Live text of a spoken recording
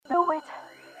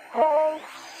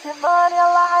What's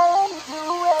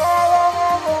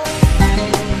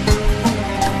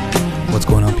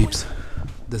going on, peeps?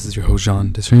 This is your host,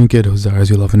 John, the streaming kid who desires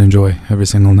you love and enjoy every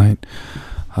single night.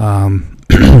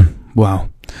 Wow.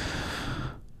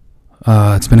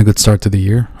 It's been a good start to the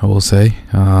year, I will say.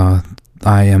 I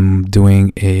am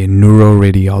doing a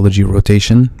neuroradiology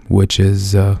rotation, which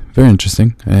is very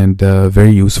interesting and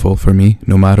very useful for me,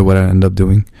 no matter what I end up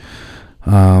doing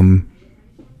in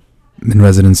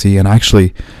residency. And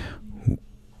actually,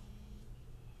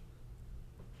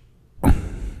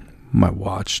 my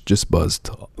watch just buzzed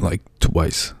like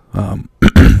twice. I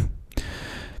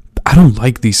don't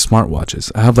like these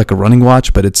smartwatches. I have like a running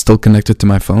watch, but it's still connected to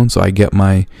my phone, so I get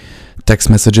my text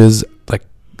messages, like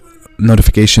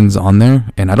notifications on there,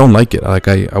 and I don't like it. Like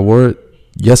I wore it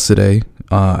yesterday.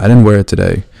 I didn't wear it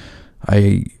today.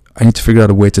 I need to figure out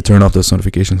a way to turn off those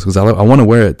notifications, because I want to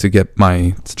wear it to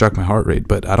track my heart rate,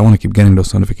 but I don't want to keep getting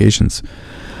those notifications.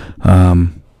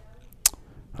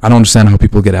 I don't understand how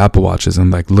people get Apple Watches and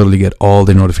like literally get all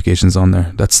their notifications on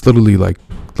there. That's literally like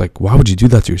why would you do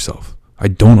that to yourself? I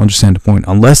don't understand the point.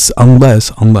 Unless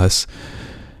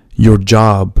your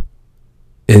job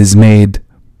is made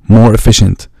more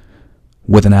efficient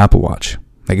with an Apple Watch.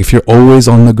 Like if you're always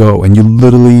on the go and you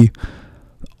literally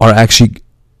are actually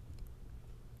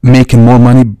making more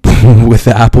money with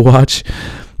the Apple Watch,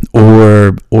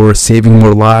 or saving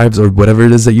more lives, or whatever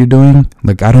it is that you're doing,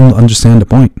 like I don't understand the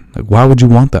point. Like why would you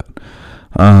want that?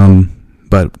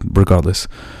 But regardless,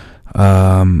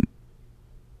 the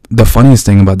funniest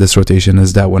thing about this rotation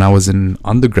is that when I was in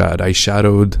undergrad, I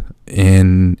shadowed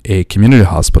in a community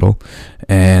hospital,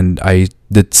 and I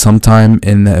did some time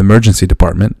in the emergency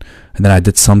department, and then I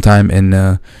did some time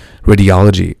in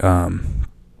radiology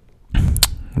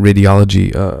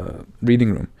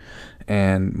reading room.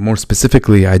 And more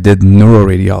specifically, I did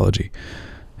neuroradiology,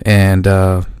 and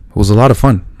it was a lot of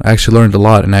fun. I actually learned a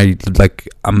lot, and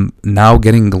I'm now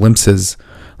getting glimpses.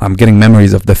 I'm getting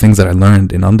memories of the things that I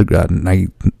learned in undergrad, and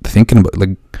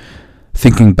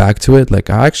thinking back to it, like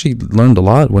I actually learned a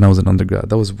lot when I was in undergrad.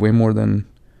 That was way more than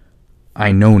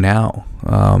I know now,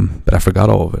 but I forgot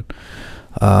all of it.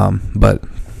 But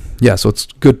yeah, so it's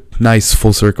good, nice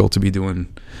full circle to be doing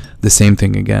the same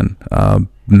thing again.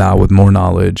 Now with more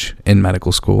knowledge in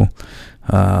medical school,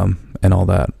 and all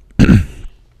that.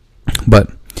 But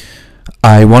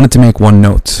I wanted to make one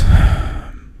note,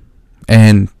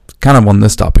 and kind of on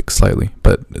this topic slightly,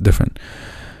 but different.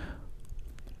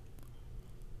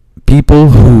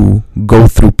 People who go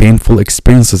through painful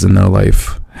experiences in their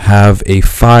life have a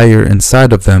fire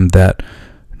inside of them that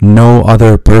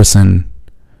other people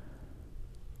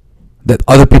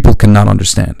cannot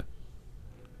understand.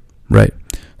 Right?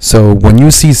 So when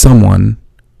you see someone,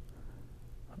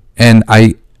 and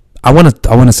I want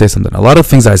to say something. A lot of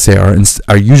things I say are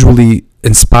usually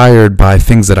inspired by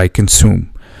things that I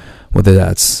consume, whether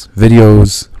that's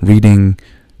videos, reading,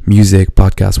 music,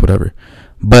 podcasts, whatever.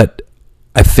 But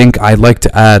I think I like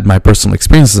to add my personal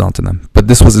experiences onto them. But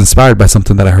this was inspired by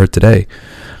something that I heard today.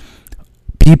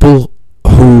 People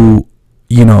who,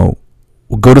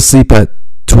 go to sleep at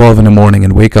 12 in the morning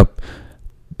and wake up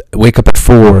at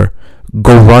 4,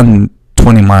 go run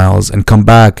 20 miles and come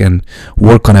back and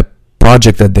work on a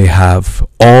project that they have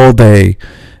all day,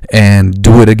 and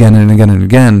do it again and again and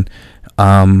again,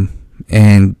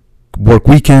 and work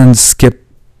weekends,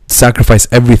 sacrifice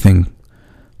everything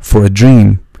for a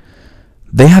dream.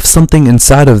 They have something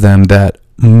inside of them that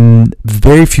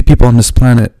very few people on this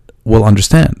planet will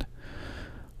understand,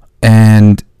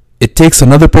 and it takes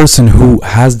another person who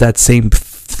has that same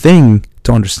thing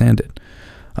to understand it.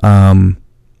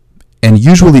 And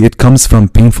usually it comes from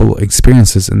painful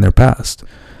experiences in their past.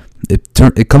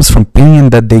 It comes from pain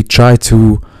that they try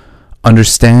to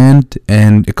understand,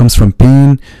 and it comes from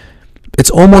pain.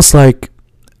 It's almost like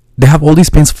they have all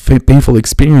these painful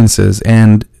experiences,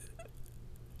 and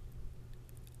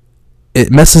it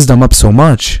messes them up so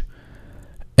much,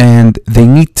 and they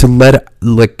need to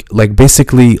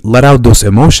basically let out those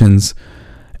emotions.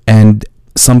 And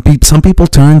some people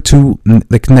turn to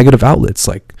negative outlets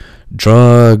like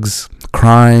drugs,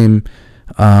 crime,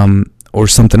 or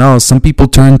something else. Some people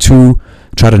turn to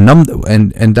try to numb them,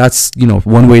 and that's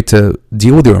one way to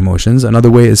deal with your emotions. Another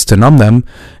way is to numb them.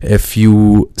 If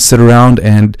you sit around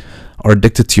and are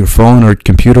addicted to your phone or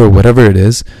computer or whatever it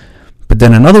is. But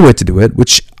then another way to do it,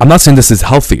 which I'm not saying this is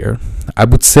healthier, I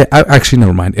would say, actually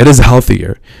never mind, it is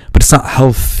healthier, but it's not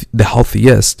the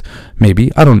healthiest,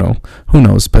 maybe, I don't know, who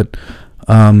knows, but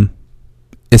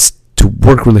it's to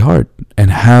work really hard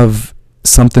and have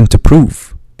something to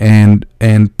prove, and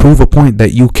prove a point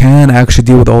that you can actually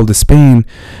deal with all this pain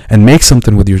and make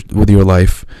something with your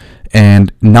life,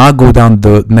 and not go down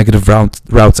the negative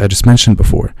routes I just mentioned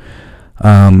before.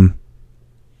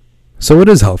 So it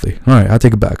is healthy. All right, I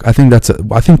take it back. I think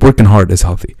working hard is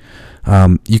healthy.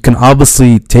 You can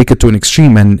obviously take it to an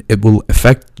extreme and it will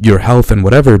affect your health and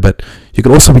whatever, but you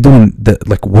could also be doing the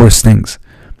like worse things,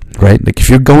 right? Like if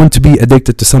you're going to be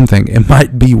addicted to something, it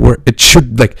might be work. It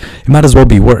might as well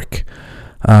be work.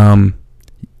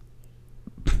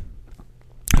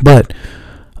 But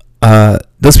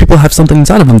those people have something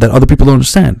inside of them that other people don't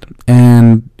understand,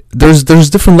 and there's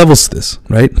different levels to this,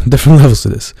 right? Different levels to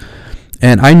this.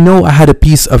 And I know I had a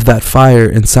piece of that fire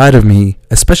inside of me,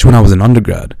 especially when I was in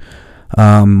undergrad.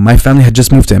 My family had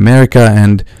just moved to America,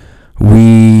 and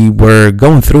we were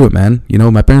going through it, man. You know,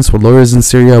 my parents were lawyers in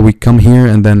Syria. We come here,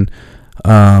 and then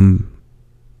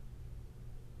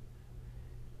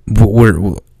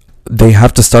they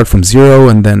have to start from zero,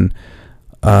 and then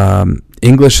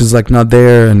English is like not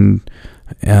there, and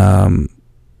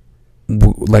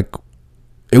like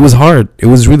it was hard. It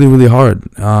was really, really hard.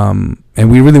 And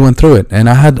we really went through it. And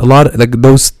I had a lot of, like,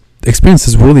 those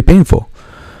experiences were really painful.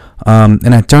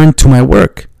 And I turned to my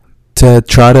work to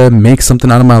try to make something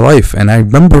out of my life. And I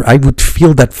remember I would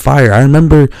feel that fire. I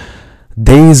remember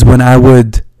days when I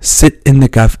would sit in the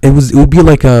cafe. It would be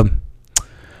like a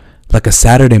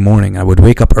Saturday morning. I would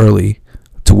wake up early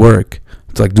to work,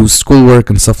 to like do schoolwork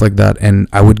and stuff like that. And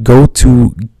I would go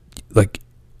to like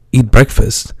eat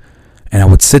breakfast. And I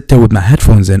would sit there with my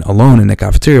headphones in alone in the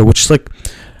cafeteria, which is like,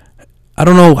 I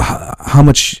don't know how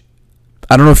much,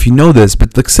 I don't know if you know this,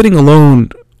 but like sitting alone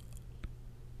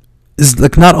is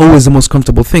like not always the most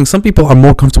comfortable thing. Some people are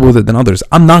more comfortable with it than others.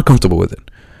 I'm not comfortable with it.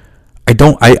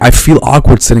 I feel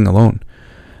awkward sitting alone.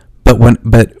 But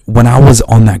when I was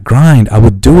on that grind, I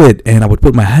would do it, and I would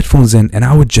put my headphones in, and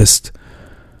I would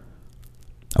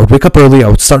wake up early, I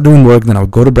would start doing work, then I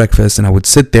would go to breakfast, and I would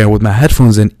sit there with my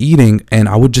headphones in eating, and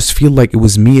I would just feel like it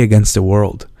was me against the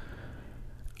world.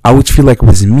 I would feel like it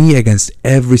was me against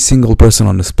every single person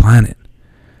on this planet.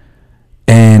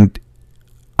 And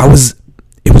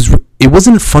it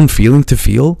wasn't a fun feeling to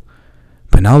feel,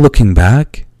 but now looking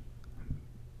back,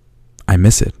 I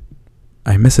miss it.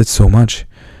 I miss it so much.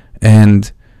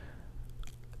 And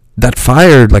that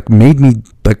fire like made me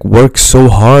like work so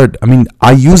hard. I mean,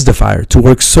 I used the fire to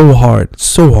work so hard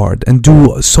and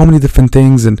do so many different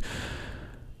things, and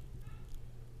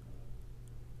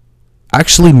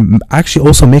actually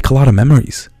also make a lot of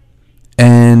memories.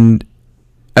 And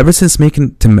ever since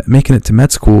making it to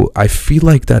med school, I feel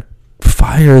like that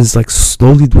fire is like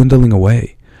slowly dwindling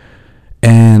away.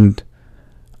 And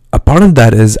a part of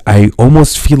that is I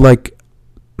almost feel like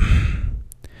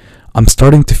I'm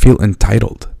starting to feel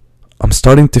entitled. I'm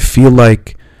starting to feel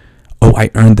like, oh,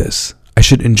 I earned this. I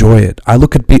should enjoy it. I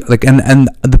look at people like, and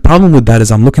the problem with that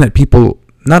is I'm looking at people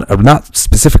not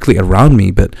specifically around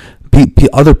me, but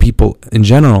other people in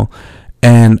general,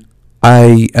 and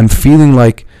I am feeling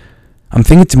like I'm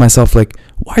thinking to myself like,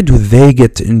 why do they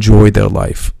get to enjoy their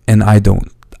life and I don't?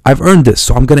 I've earned this,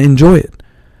 so I'm gonna enjoy it.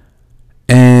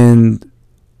 And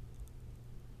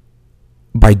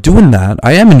by doing that,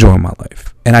 I am enjoying my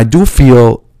life, and I do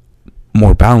feel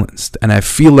more balanced, and I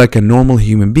feel like a normal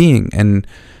human being, and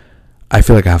I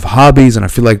feel like I have hobbies, and I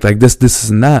feel like this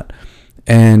and that,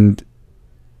 and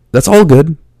that's all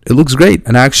good. It looks great,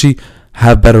 and I actually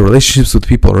have better relationships with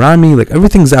people around me. Like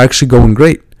everything's actually going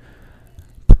great,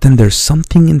 but then there's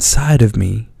something inside of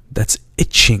me that's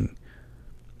itching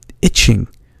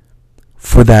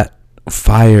for that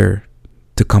fire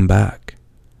to come back.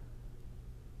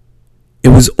 It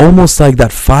was almost like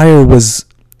that fire was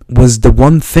the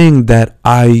one thing that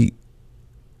I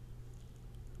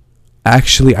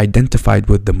actually identified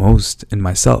with the most in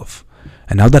myself.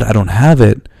 And now that I don't have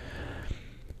it,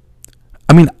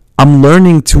 I mean, I'm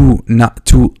learning to not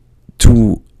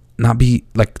be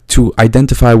like, to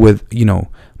identify with,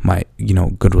 my,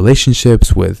 good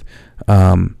relationships, with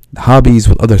hobbies,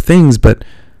 with other things. But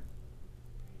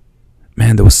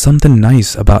man, there was something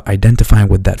nice about identifying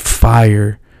with that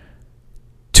fire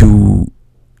to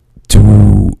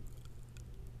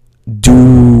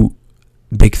do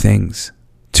big things,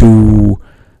 to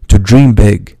dream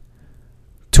big,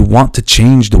 to want to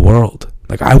change the world.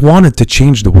 Like I wanted to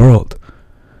change the world,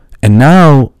 and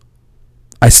now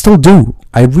I still do.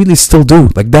 I really still do.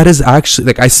 Like that is actually,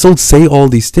 like, I still say all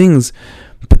these things,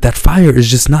 but that fire is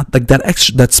just not like that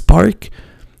extra, that spark.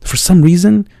 For some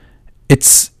reason,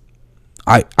 it's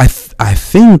I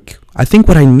think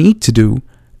what I need to do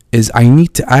is I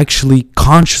need to actually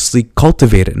consciously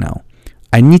cultivate it now.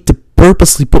 I need to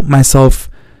purposely put myself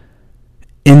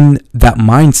in that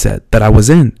mindset that I was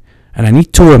in. And I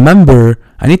need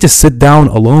to sit down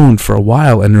alone for a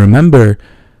while and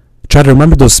try to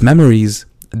remember those memories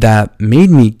that made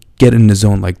me get in the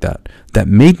zone like that, that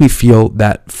made me feel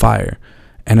that fire.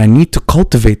 And I need to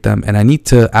cultivate them, and I need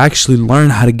to actually learn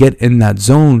how to get in that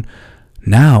zone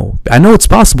now. I know it's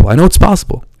possible. I know it's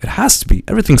possible. It has to be.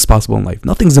 Everything's possible in life.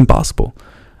 Nothing's impossible.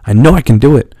 I know I can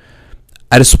do it.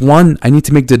 I need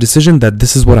to make the decision that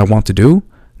this is what I want to do.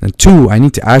 And two, I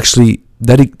need to actually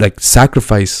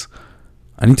sacrifice.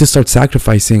 I need to start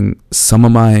sacrificing some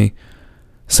of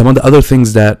the other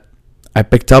things that I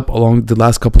picked up along the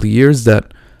last couple of years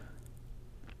that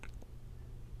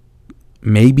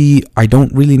maybe I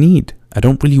don't really need. I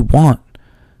don't really want.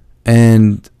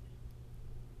 And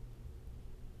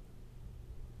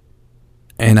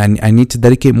I need to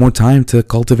dedicate more time to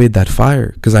cultivate that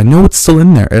fire, because I know it's still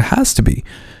in there. It has to be.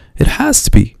 It has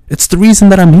to be. It's the reason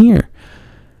that I'm here.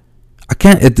 I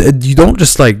can't. You don't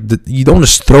just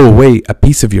throw away a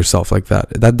piece of yourself like that.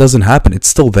 That doesn't happen. It's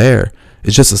still there.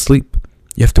 It's just asleep.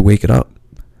 You have to wake it up.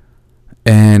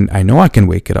 And I know I can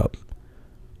wake it up.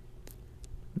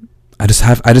 I just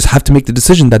have to make the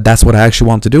decision that that's what I actually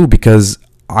want to do, because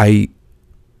I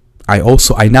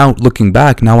now, looking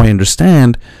back, now I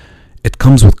understand it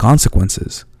comes with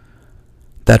consequences.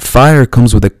 That fire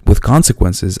comes with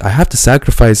consequences. I have to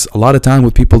sacrifice a lot of time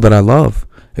with people that I love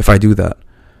if I do that.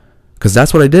 Because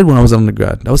that's what I did when I was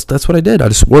undergrad. That's what I did. I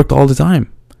just worked all the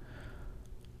time.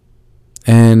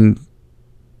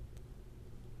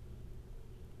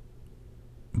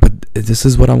 But this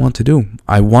is what I want to do.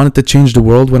 I wanted to change the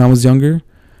world when I was younger,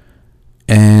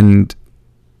 and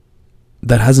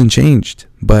that hasn't changed.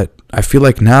 But I feel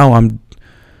like now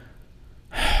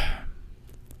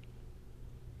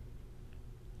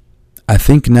I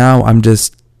think now I'm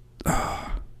just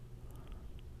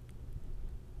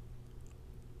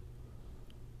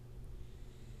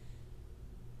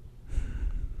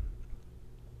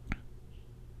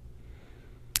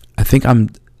I think I'm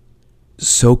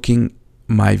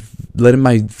letting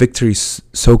my victories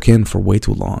soak in for way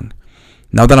too long.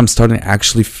 Now that I'm starting to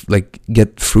actually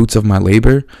get fruits of my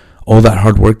labor, all that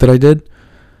hard work that I did,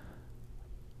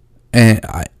 and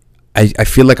I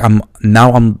feel like I'm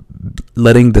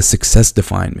letting the success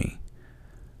define me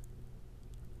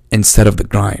instead of the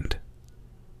grind.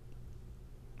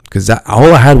 Because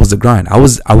all I had was the grind. I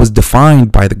was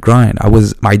defined by the grind. I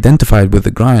was identified with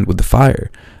the grind, with the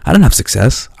fire. I didn't have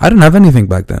success. I didn't have anything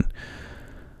back then.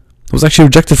 I was actually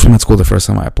rejected from that school the first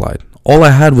time I applied. All I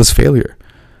had was failure.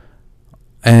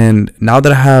 And now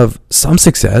that I have some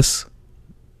success,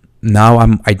 now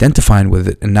I'm identifying with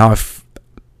it. And now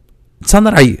it's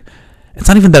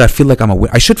not even that I feel like I'm a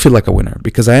winner. I should feel like a winner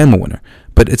because I am a winner.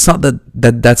 But it's not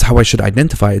that's how I should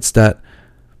identify. It's that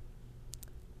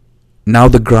now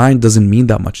the grind doesn't mean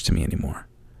that much to me anymore,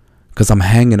 because I'm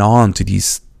hanging on to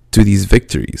these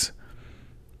victories.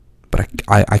 But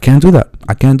I can't do that.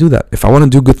 I can't do that. If I want to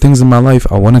do good things in my life,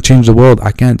 I want to change the world,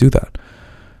 I can't do that.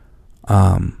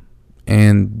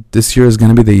 And this year is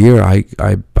going to be the year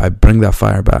I bring that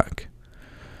fire back.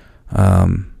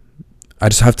 I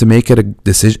just have to make it a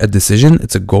decision.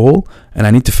 It's a goal, and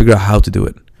I need to figure out how to do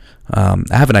it. I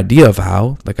have an idea of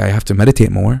how. I have to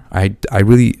meditate more. I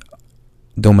really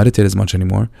don't meditate as much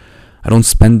anymore. I don't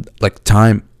spend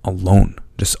time alone,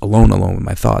 just alone with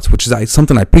my thoughts, which is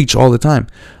something I preach all the time.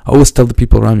 I always tell the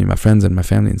people around me, my friends and my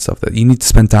family and stuff, that you need to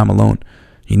spend time alone.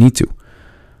 You need to,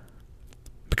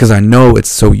 because I know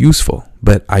it's so useful,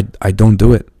 but I don't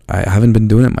do it. I haven't been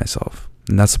doing it myself,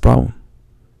 and that's the problem.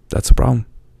 That's a problem.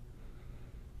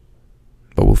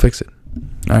 But we'll fix it.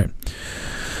 All right.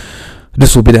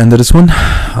 This will be the end of this one.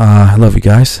 I love you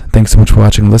guys. Thanks so much for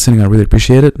watching and listening. I really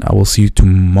appreciate it. I will see you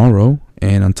tomorrow.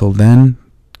 And until then,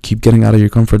 keep getting out of your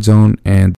comfort zone and